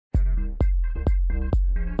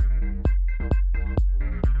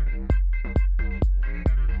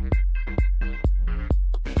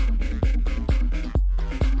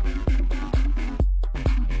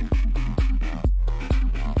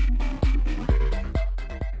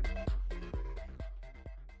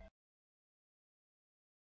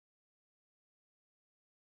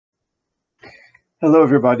Hello,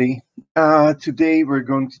 everybody. Today we're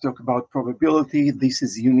going to talk about probability. This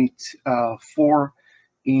is Unit 4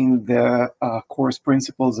 in the course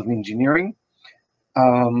Principles of Engineering.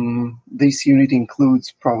 This unit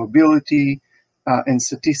includes probability and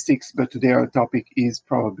statistics, but today our topic is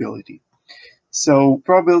probability. So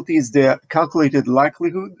probability is the calculated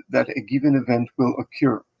likelihood that a given event will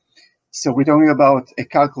occur. So we're talking about a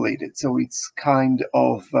calculated, so it's kind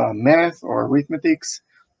of math or arithmetics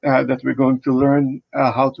that we're going to learn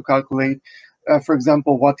how to calculate. For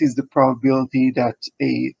example, what is the probability that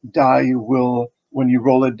a die will, when you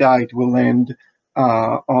roll a die, it will land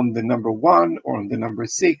on the number 1 or on the number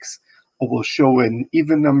 6, or will show an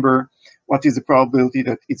even number? What is the probability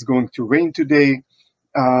that it's going to rain today?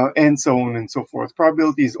 And so on and so forth.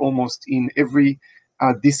 Probability is almost in every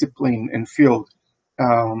discipline and field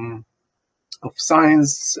of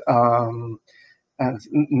science,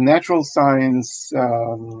 natural science,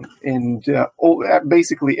 and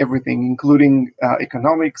basically everything, including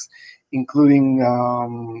economics,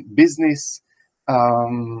 including business,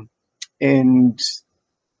 and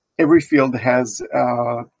every field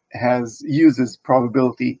uses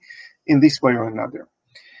probability in this way or another.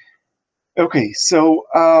 Okay, so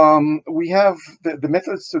we have the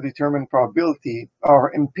methods to determine probability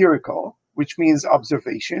are empirical, which means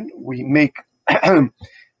observation. We make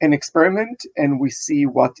an experiment and we see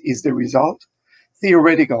what is the result.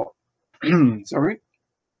 Theoretical, sorry.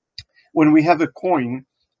 When we have a coin,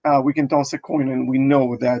 we can toss a coin and we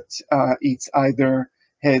know that it's either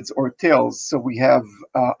heads or tails. So we have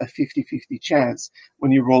a 50-50 chance.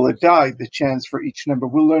 When you roll a die, the chance for each number,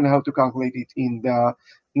 we'll learn how to calculate it in the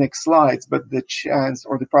next slides, but the chance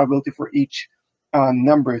or the probability for each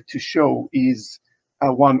number to show is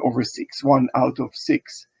 1/6, 1 out of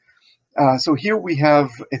 6. So here we have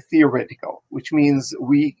a theoretical, which means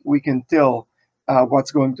we can tell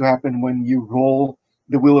what's going to happen when you roll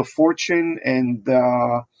the wheel of fortune, and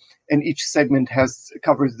each segment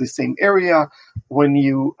covers the same area. When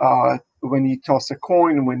you toss a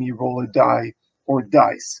coin, when you roll a die or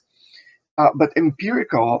dice. But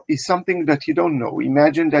empirical is something that you don't know.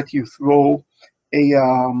 Imagine that you throw a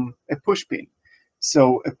pushpin.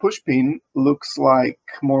 So a pushpin looks like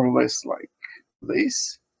more or less like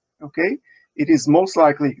this. Okay, it is most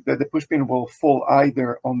likely that the pushpin will fall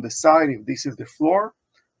either on the side, if this is the floor,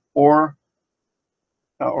 or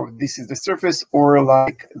this is the surface, or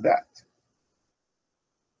like that.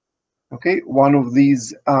 Okay, one of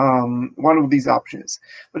these options.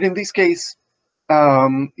 But in this case,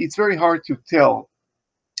 it's very hard to tell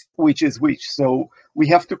which is which. So we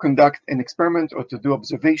have to conduct an experiment or to do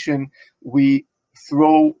observation. We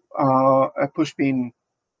throw a pushpin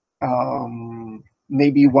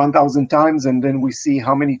maybe 1,000 times, and then we see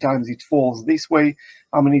how many times it falls this way,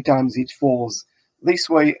 how many times it falls this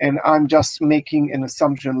way. And I'm just making an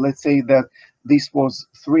assumption. Let's say that this was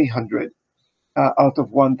 300 out of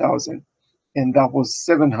 1,000, and that was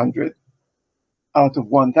 700 out of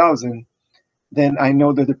 1,000. Then I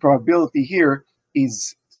know that the probability here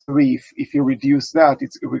is 3. If you reduce that,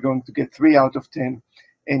 we're going to get 3 out of 10,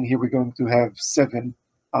 and here we're going to have 7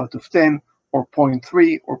 out of 10, or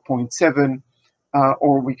 0.3 or 0.7,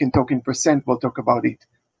 or we can talk in percent. We'll talk about it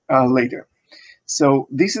later. So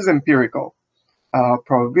this is empirical.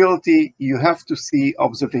 Probability, you have to see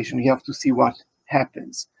observation. You have to see what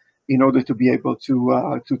happens in order to be able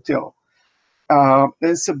to tell.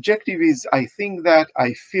 The subjective is I think that,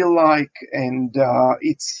 I feel like, and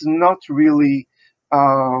it's not really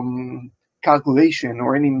calculation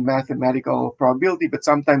or any mathematical probability, but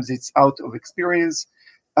sometimes it's out of experience.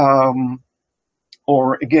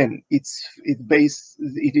 Or again, it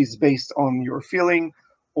is based on your feeling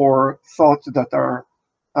or thoughts that are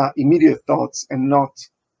immediate thoughts, and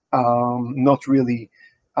not really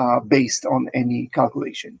based on any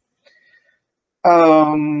calculation.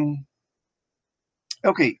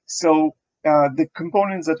 Okay, so the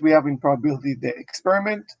components that we have in probability: the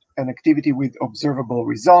experiment, an activity with observable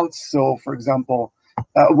results. So for example,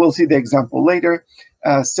 we'll see the example later.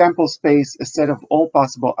 Sample space, a set of all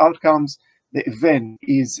possible outcomes. The event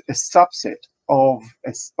is a subset of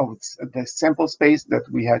the sample space that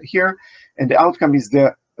we had here, and the outcome is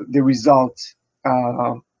the result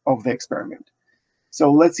of the experiment.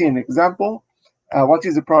 So let's see an example. What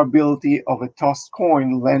is the probability of a tossed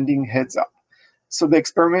coin landing heads up? So the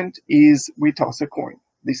experiment is we toss a coin.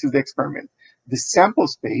 This is the experiment. The sample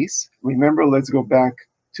space, remember, let's go back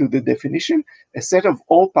to the definition, a set of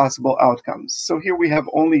all possible outcomes. So here we have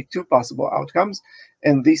only 2 possible outcomes,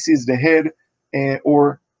 and this is the head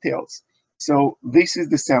or tails. So this is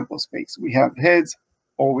the sample space. We have heads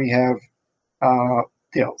or we have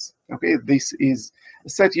tails. Okay, this is a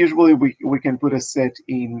set. Usually we can put a set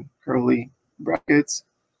in curly brackets.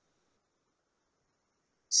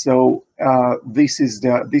 So this is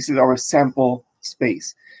our sample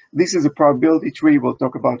space. This is a probability tree. We'll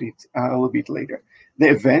talk about it a little bit later. The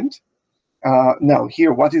event. Now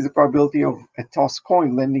here, what is the probability of a toss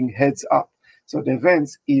coin landing heads up? So the event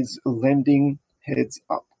is landing heads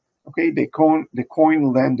up. Okay, the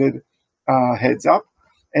coin landed heads up,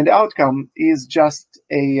 and the outcome is just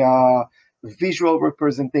a visual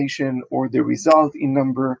representation or the result in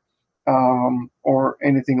number or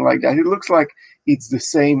anything like that. It looks like it's the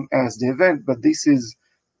same as the event, but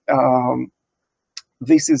um,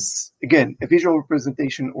 this is again a visual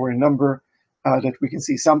representation or a number that we can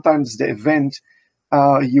see. Sometimes the event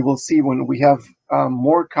you will see when we have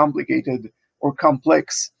more complicated or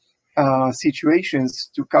complex situations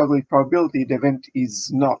to calculate probability, the event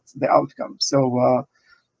is not the outcome. So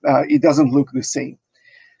it doesn't look the same.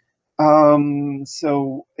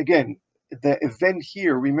 So again, the event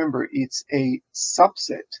here, remember, it's a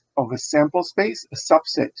subset of a sample space. A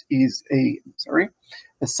subset is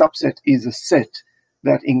a set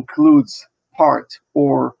that includes part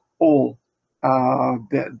or all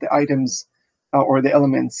the items or the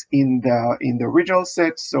elements in the original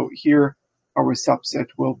set. So here our subset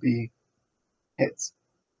will be heads.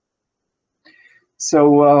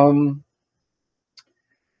 So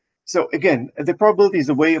again, the probability is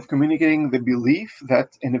a way of communicating the belief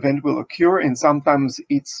that an event will occur, and sometimes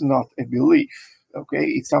it's not a belief.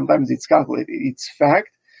 Okay, sometimes it's calculated, it's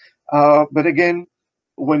fact. But again,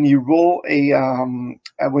 when you roll a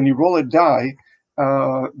die,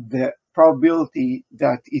 the probability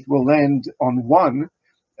that it will land on 1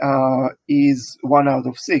 is 1 out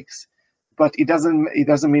of 6. But it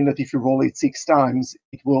doesn't mean that if you roll it 6 times,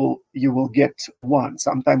 you will get 1.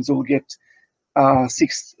 Sometimes you'll get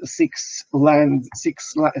six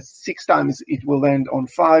times it will land on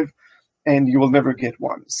 5, and you will never get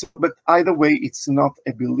 1. So, but either way, it's not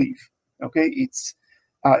a belief. Okay, it's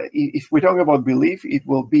if we're talking about belief, it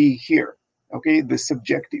will be here. Okay, the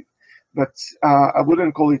subjective. But I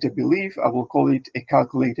wouldn't call it a belief. I will call it a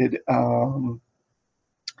calculated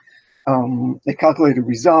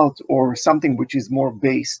result, or something which is more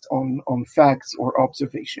based on facts or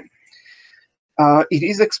observation. It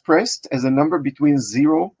is expressed as a number between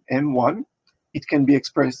 0 and 1. It can be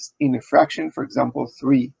expressed in a fraction, for example,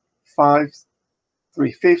 3/5,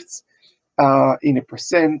 3/5. In a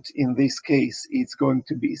percent, in this case, it's going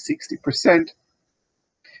to be 60%.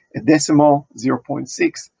 A decimal,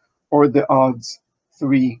 0.6, or the odds,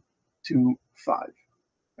 3 to 5.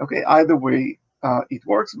 Okay, either way it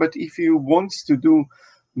works. But if you want to do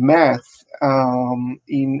math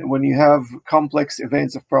when you have complex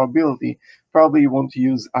events of probability, probably you want to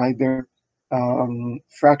use either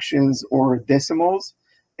fractions or decimals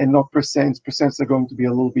and not percents. Percents are going to be a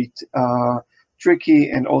little bit tricky,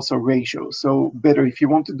 and also ratios. So better, if you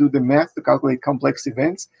want to do the math to calculate complex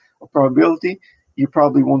events of probability, you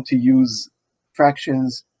probably want to use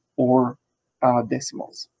fractions or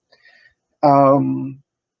decimals.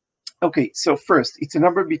 Okay, so first, it's a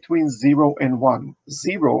number between 0 and 1.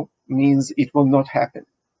 0 means it will not happen.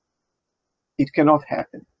 It cannot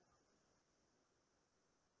happen.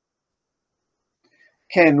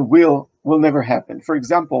 Can, will never happen. For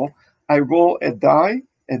example, I roll a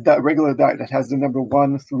regular die that has the number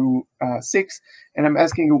 1 through 6, and I'm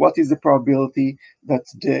asking you what is the probability that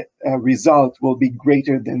the result will be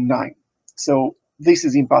greater than 9. So this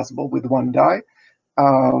is impossible with one die,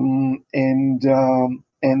 and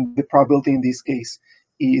the probability in this case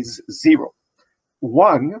is 0.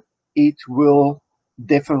 1, it will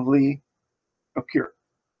definitely occur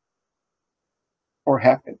or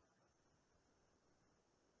happen.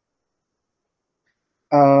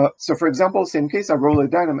 So for example, same case, I roll a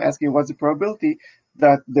die, I'm asking what's the probability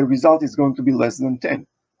that the result is going to be less than 10.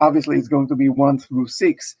 Obviously, it's going to be 1 through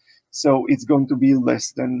 6, so it's going to be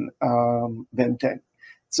less than 10.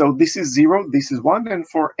 So this is 0, this is 1, and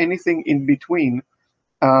for anything in between,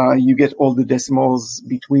 you get all the decimals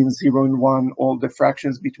between 0 and 1, all the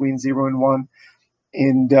fractions between 0 and 1,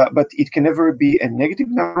 and but it can never be a negative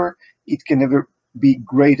number. It can never be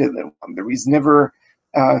greater than 1. There is never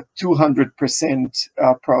 200%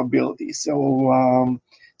 probability. So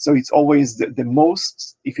so it's always the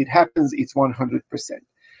most. If it happens, it's 100%.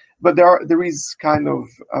 But there is kind of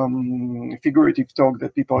figurative talk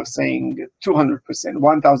that people are saying 200%,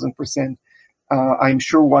 1,000%. I'm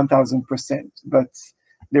sure 1,000%, but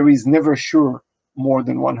there is never sure more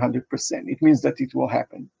than 100%. It means that it will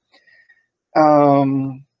happen.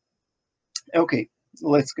 Okay,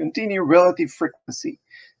 Let's continue. Relative frequency.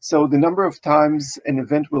 So the number of times an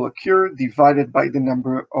event will occur divided by the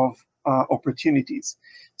number of opportunities.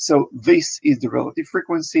 So this is the relative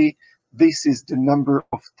frequency. This is the number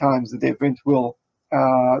of times that the event will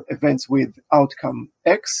events with outcome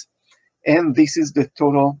X, and this is the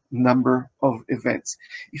total number of events.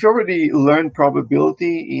 If you already learned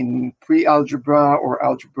probability in pre-algebra or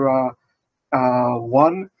algebra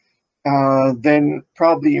 1, then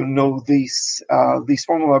probably you know this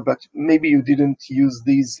formula, but maybe you didn't use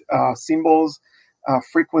these symbols,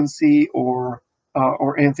 frequency, or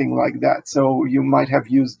anything like that. So you might have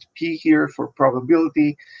used P here for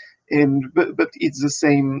probability, but it's the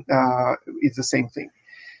same. It's the same thing.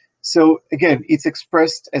 So again, it's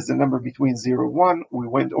expressed as a number between 0 and 1. We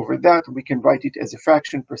went over that. We can write it as a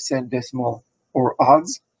fraction, percent, decimal, or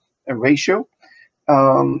odds, a ratio.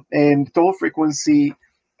 And total frequency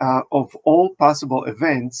of all possible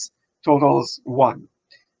events totals 1.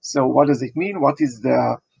 So what does it mean? What is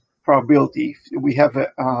the probability? We have a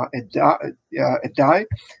die,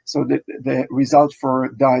 so the result for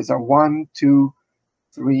dies are 1, 2,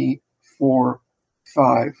 3, 4,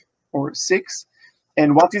 5, or 6.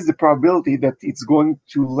 And what is the probability that it's going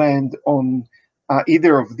to land on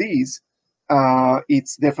either of these?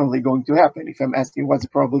 It's definitely going to happen. If I'm asking what's the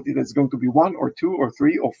probability that's going to be 1 or 2 or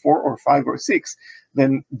 3 or 4 or 5 or 6,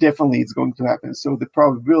 then definitely it's going to happen. So the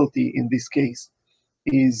probability in this case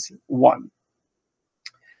is 1.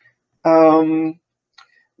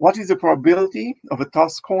 What is the probability of a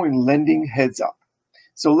tossed coin landing heads up?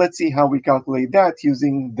 So let's see how we calculate that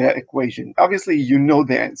using the equation. Obviously, you know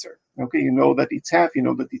the answer. Okay, you know that it's half, you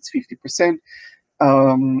know that it's 50%,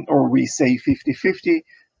 or we say 50-50.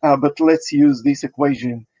 But let's use this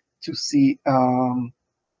equation to see how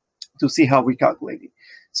we calculate it.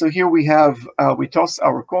 So here we have we toss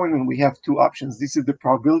our coin and we have two options. This is the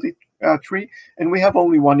probability tree, and we have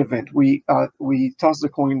only one event. We toss the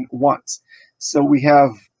coin once, so we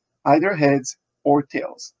have either heads or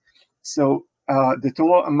tails. So the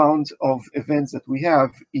total amount of events that we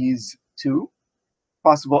have is 2.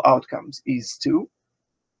 Possible outcomes is 2.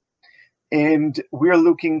 And we're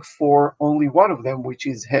looking for only one of them, which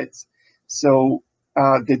is heads. So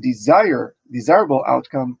the desirable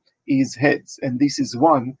outcome is heads. And this is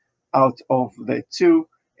 1 out of the 2.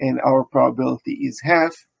 And our probability is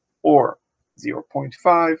half, or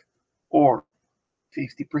 0.5, or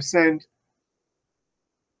 50%,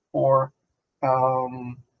 or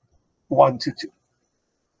 1 to 2.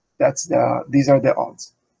 These are the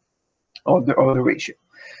odds, or the ratio.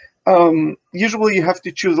 Usually you have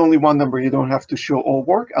to choose only one number. You don't have to show all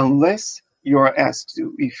work unless you're asked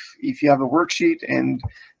to. If you have a worksheet and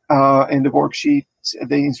in the worksheet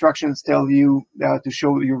the instructions tell you to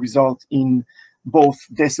show your result in both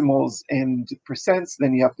decimals and percents,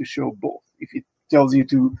 then you have to show both. If it tells you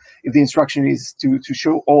if the instruction is to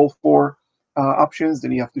show all 4 options,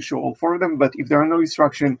 then you have to show all 4 of them. But if there are no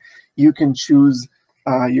instruction, you can choose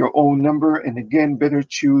your own number. And again, better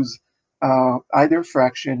choose either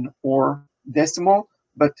fraction or decimal,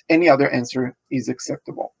 but any other answer is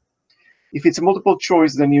acceptable. If it's a multiple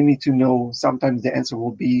choice, then you need to know sometimes the answer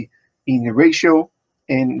will be in a ratio,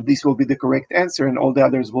 and this will be the correct answer, and all the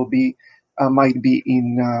others will be might be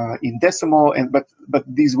in decimal, but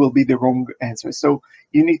these will be the wrong answer. So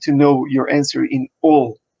you need to know your answer in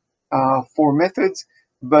all 4 methods,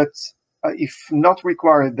 but if not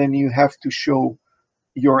required, then you have to show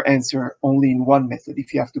your answer only in one method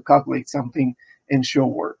if you have to calculate something and show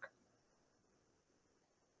work.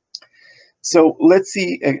 So let's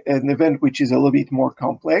see an event which is a little bit more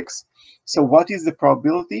complex. So what is the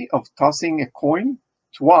probability of tossing a coin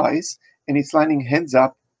twice and it's landing heads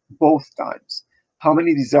up both times? How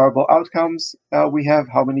many desirable outcomes we have?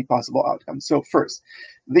 How many possible outcomes? So first,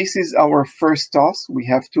 this is our first toss. We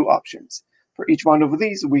have 2 options. For each one of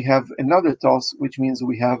these, we have another toss, which means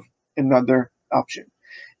we have another option.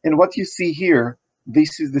 And what you see here,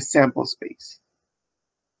 this is the sample space.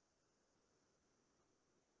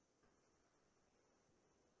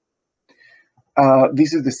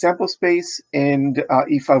 This is the sample space, and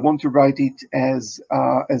if I want to write it as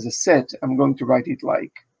a set, I'm going to write it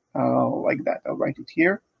like that. I'll write it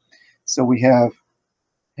here. So we have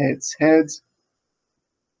heads, heads,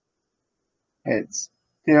 heads,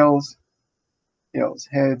 tails, tails,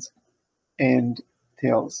 heads, and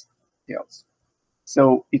tails, tails.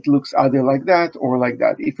 So it looks either like that or like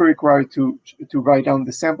that. If we're required to write down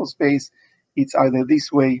the sample space, it's either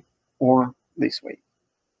this way or this way.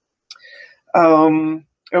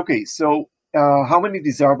 Okay, so how many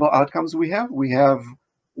desirable outcomes we have? We have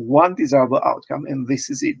 1 desirable outcome, and this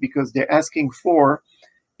is it, because they're asking for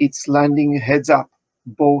it's landing heads up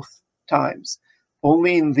both times.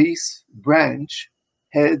 only in this branch,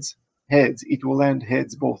 heads, heads, it will end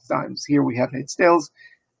heads both times. Here we have heads, tails,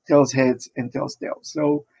 tails, heads, and tails, tails.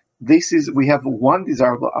 So we have one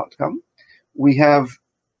desirable outcome. We have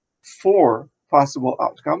four possible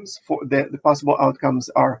outcomes. The possible outcomes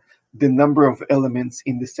are the number of elements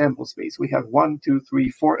in the sample space. We have 1, 2, 3,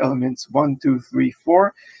 4 elements, 1, 2, 3,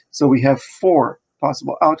 4. So we have four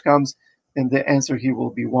possible outcomes, and the answer here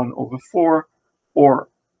will be 1/4, or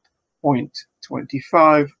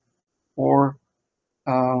 0.25, or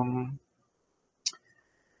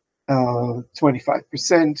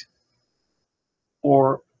 25%,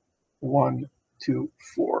 or 1, 2,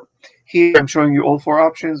 4. Here I'm showing you all four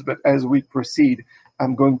options, but as we proceed,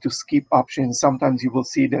 I'm going to skip options. Sometimes you will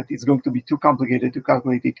see that it's going to be too complicated to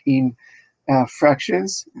calculate it in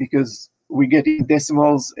fractions, because we get in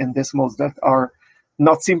decimals, and decimals that are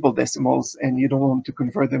not simple decimals, and you don't want to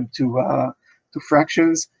convert them to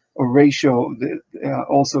fractions, or ratio,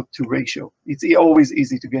 also to ratio. It's always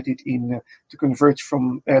easy to get it in, to convert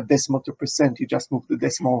from decimal to percent. You just move the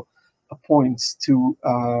decimal points to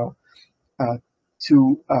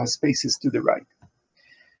spaces to the right.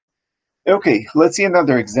 Okay, let's see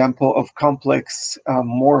another example of complex,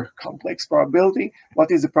 more complex probability.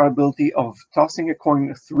 What is the probability of tossing a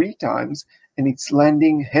coin 3 times and it's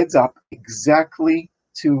landing heads up exactly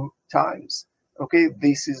 2 times? Okay,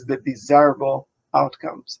 this is the desirable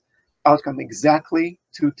outcome exactly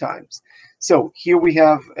 2 times. So here we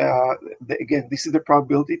have, again, this is the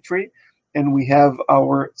probability tree, and we have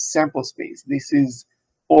our sample space. This is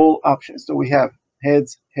all options. So we have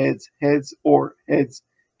heads, heads, heads, or heads,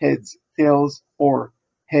 heads, tails, or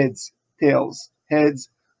heads, tails, heads,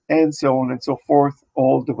 and so on and so forth,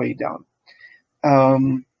 all the way down.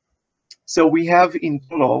 So we have in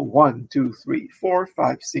total 1, 2, 3, 4,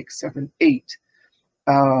 5, 6, 7, 8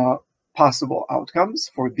 possible outcomes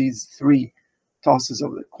for these 3 tosses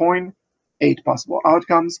of the coin, 8 possible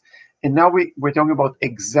outcomes. And now we're talking about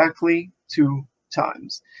exactly 2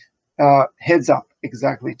 times. Heads up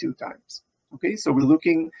exactly 2 times. Okay, so we're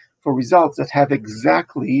looking for results that have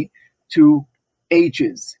exactly 2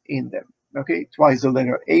 ages in them. Okay, twice the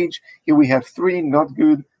letter H. Here we have 3, not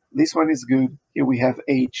good. This one is good. Here we have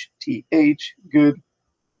H, T, H, good,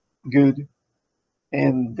 good,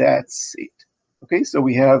 and that's it. Okay, so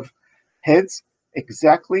we have heads,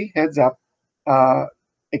 exactly, heads up,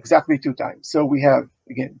 exactly 2 times. So we have,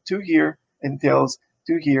 again, 2 here, and tails,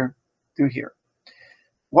 2 here, 2 here.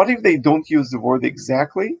 What if they don't use the word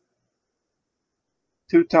exactly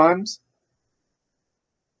 2 times?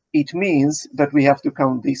 It means that we have to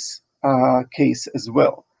count this case as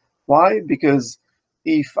well. Why? Because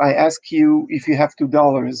if I ask you if you have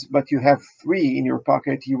 $2, but you have 3 in your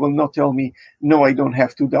pocket, you will not tell me, no, I don't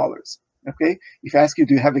have $2. Okay? If I ask you,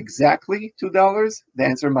 do you have exactly $2? The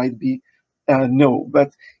answer might be no.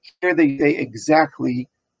 But here they say exactly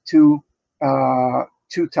 2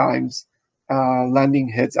 times landing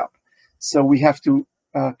heads up. So we have to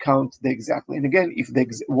count the exactly. And again, if the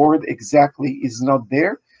word exactly is not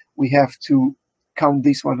there, we have to count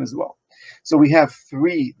this one as well. So we have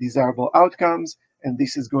 3 desirable outcomes, and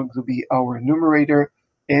this is going to be our numerator,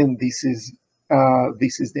 and this is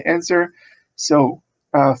the answer. So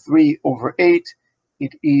 3/8,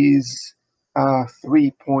 it is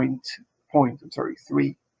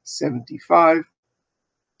 375,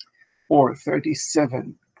 or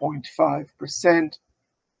 37.5%,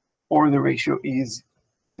 or the ratio is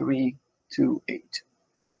 3/8.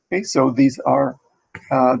 Okay, so these are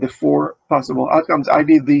the 4 possible outcomes. I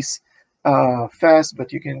did this fast,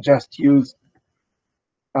 but you can just use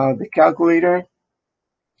the calculator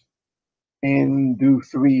and do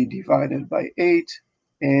 3 divided by 8,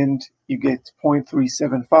 and you get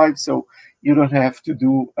 0.375. So you don't have to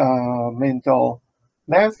do mental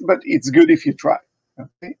math, but it's good if you try.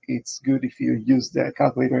 Okay, it's good if you use the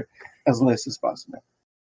calculator as less as possible.